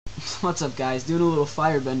What's up, guys? Doing a little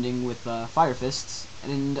firebending with fire fists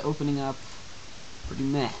and opening up pretty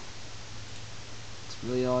meh. That's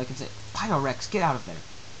really all I can say. Pyrex, get out of there.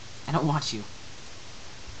 I don't want you.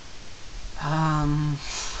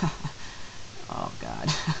 Oh god.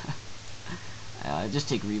 Just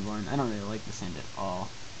take Reborn. I don't really like this hand at all.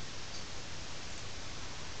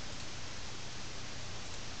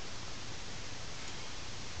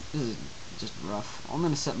 This is just rough. I'm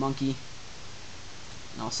gonna set Monkey,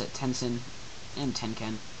 and I'll set Tensen and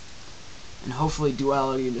Tenken, and hopefully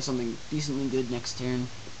Duality into something decently good next turn.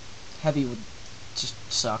 Heavy would just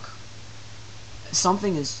suck.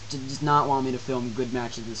 Something does not want me to film good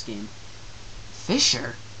matches this game.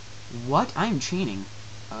 Fisher? What? I'm chaining.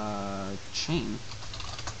 Chain?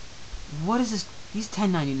 What is this? He's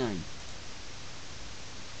 10.99.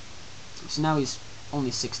 So now he's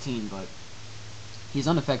only 16, but he's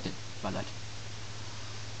unaffected by that.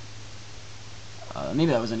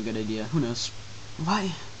 Maybe that wasn't a good idea. Who knows?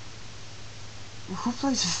 Why? Who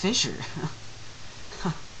plays Fisher?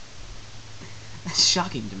 That's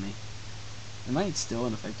shocking to me. Am I still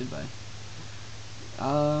unaffected by?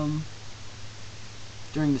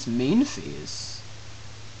 During this main phase?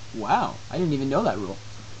 Wow, I didn't even know that rule.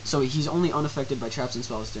 So he's only unaffected by traps and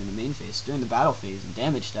spells during the main phase. During the battle phase and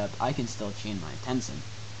damage step, I can still chain my Tensen,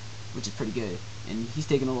 which is pretty good. And he's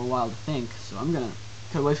taking a little while to think, so I'm gonna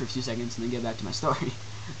cut away for a few seconds and then get back to my story.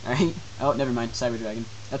 Alright? Oh, never mind. Cyber Dragon.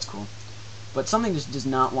 That's cool. But something just does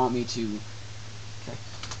not want me to... Okay.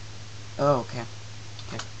 Oh, okay.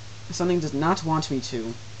 Okay. Something does not want me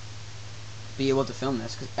to be able to film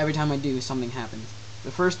this, because every time I do, something happens.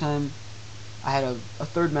 The first time, I had a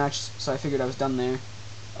third match, so I figured I was done there,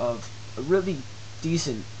 of a really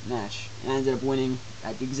decent match, and I ended up winning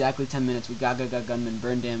at exactly 10 minutes with Gaga Gunman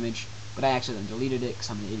burn damage, but I actually then deleted it because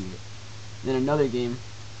I'm an idiot. Then another game,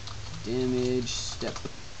 damage step.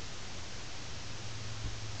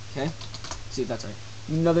 Okay, see if that's right.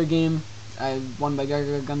 Another game, I won by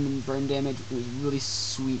Gaga Gunman burn damage. It was a really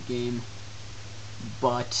sweet game,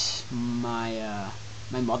 but my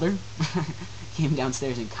mother came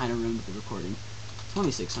downstairs and kind of ruined the recording.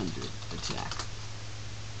 2600 attack.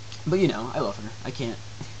 But you know, I love her. I can't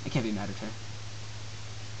be mad at her.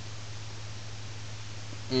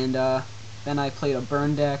 And then I played a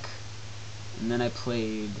burn deck, and then I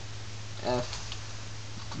played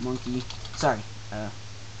Monkey. Sorry, I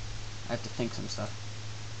have to think some stuff.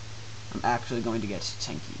 I'm actually going to get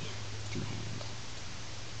Tenki two-hand.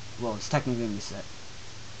 Well, it's technically going to be set.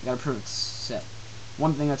 I gotta prove it's set.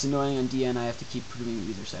 One thing that's annoying on DN, I have to keep proving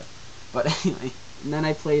these are set. But anyway, and then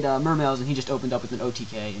I played Mermails, and he just opened up with an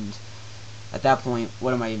OTK, and at that point,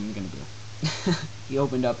 what am I even going to do? He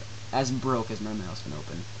opened up as broke as Mermails can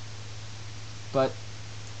open. But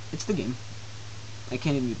it's the game. I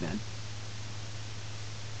can't even be mad.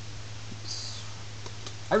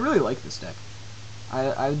 I really like this deck.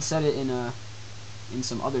 I would set it in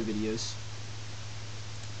some other videos.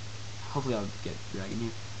 Hopefully I'll get Dragon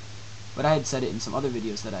here. But I had said it in some other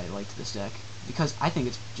videos that I liked this deck, because I think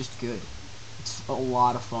it's just good. It's a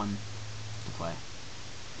lot of fun to play.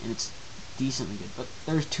 And it's decently good. But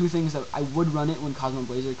there's two things that I would run it when Cosmo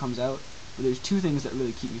Blazer comes out, but there's two things that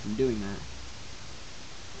really keep me from doing that.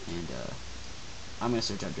 And I'm gonna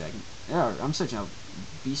search out Dragon. Yeah, I'm searching out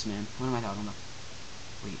Beastman. What am I talking about?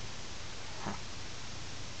 Wait. Huh.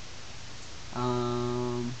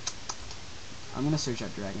 I'm gonna search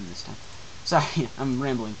out Dragon this time. Sorry, I'm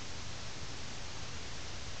rambling.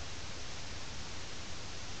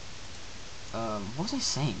 What was I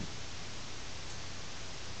saying?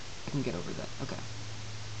 I can get over that. Okay.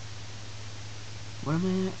 What am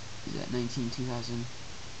I at? Is that 19, 2000?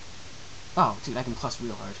 Oh, dude, I can plus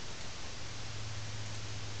real hard.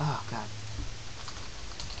 Oh, God.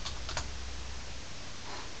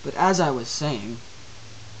 But as I was saying...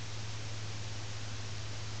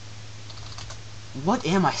 What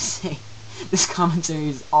am I saying? This commentary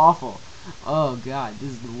is awful. Oh, God, this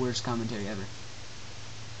is the worst commentary ever.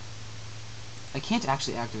 I can't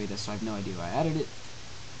actually activate this, so I have no idea why I added it.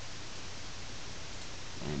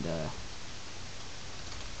 And,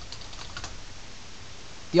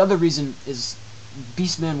 the other reason is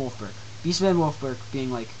Beastman Wolfberg. Beastman Wolfberg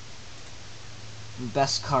being, like, the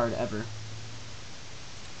best card ever.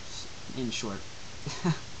 In short.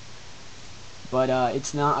 But,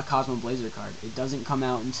 it's not a Cosmo Blazer card. It doesn't come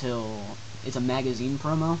out until... It's a magazine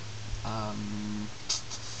promo.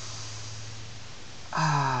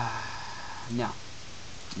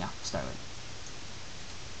 No, Starlight.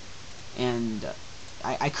 And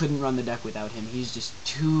I couldn't run the deck without him. He's just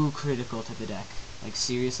too critical to the deck. Like,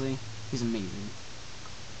 seriously? He's amazing.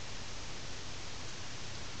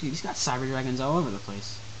 Dude, he's got Cyber Dragons all over the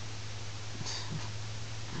place.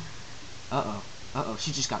 Uh-oh,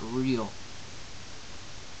 she just got real.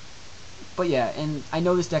 But yeah, and I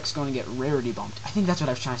know this deck's going to get rarity bumped. I think that's what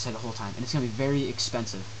I was trying to say the whole time. And it's going to be very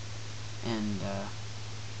expensive. And,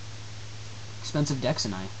 expensive decks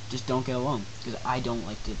and I just don't get along. Because I don't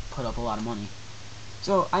like to put up a lot of money.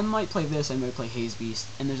 So, I might play this, I might play Haze Beast,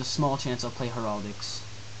 and there's a small chance I'll play Heraldics.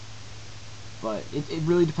 But it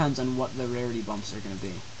really depends on what the rarity bumps are going to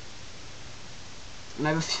be. And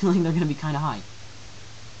I have a feeling they're going to be kind of high.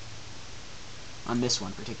 On this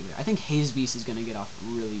one particularly. I think Haze Beast is going to get off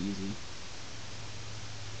really easy.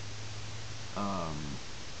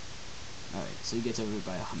 Alright, so he gets over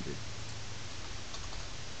by 100.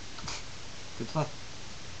 Good play.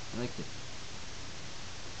 I liked it.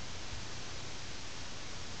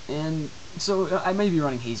 And so I might be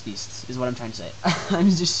running Haze Beasts, is what I'm trying to say. I'm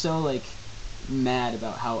just so like mad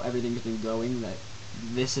about how everything's been going that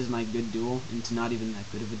this is my good duel, and it's not even that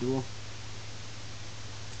good of a duel.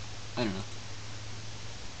 I don't know.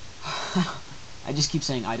 I just keep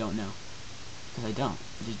saying I don't know. Because I don't.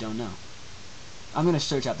 I just don't know. I'm going to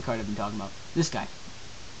search out the card I've been talking about. This guy.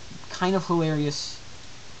 Kind of hilarious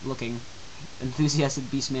looking. Enthusiastic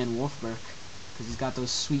Beastman Wolfberg. Because he's got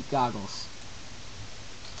those sweet goggles.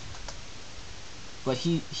 But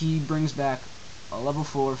he brings back a level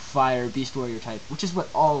 4 fire Beast Warrior type. Which is what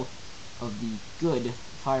all of the good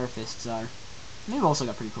Fire Fists are. And they've also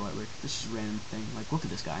got pretty cool artwork. This is a random thing. Like, look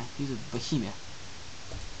at this guy. He's a behemoth.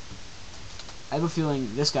 I have a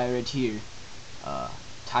feeling this guy right here,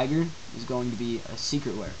 Tiger, is going to be a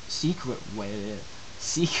secret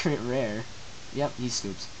rare. Yep, he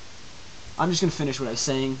scoops. I'm just gonna finish what I was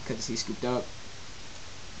saying because he scooped up.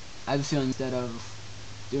 I have a feeling instead of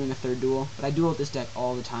doing a third duel, but I duel with this deck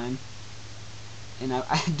all the time, and I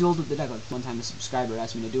dueled with the deck like one time. A subscriber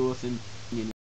asked me to duel with him.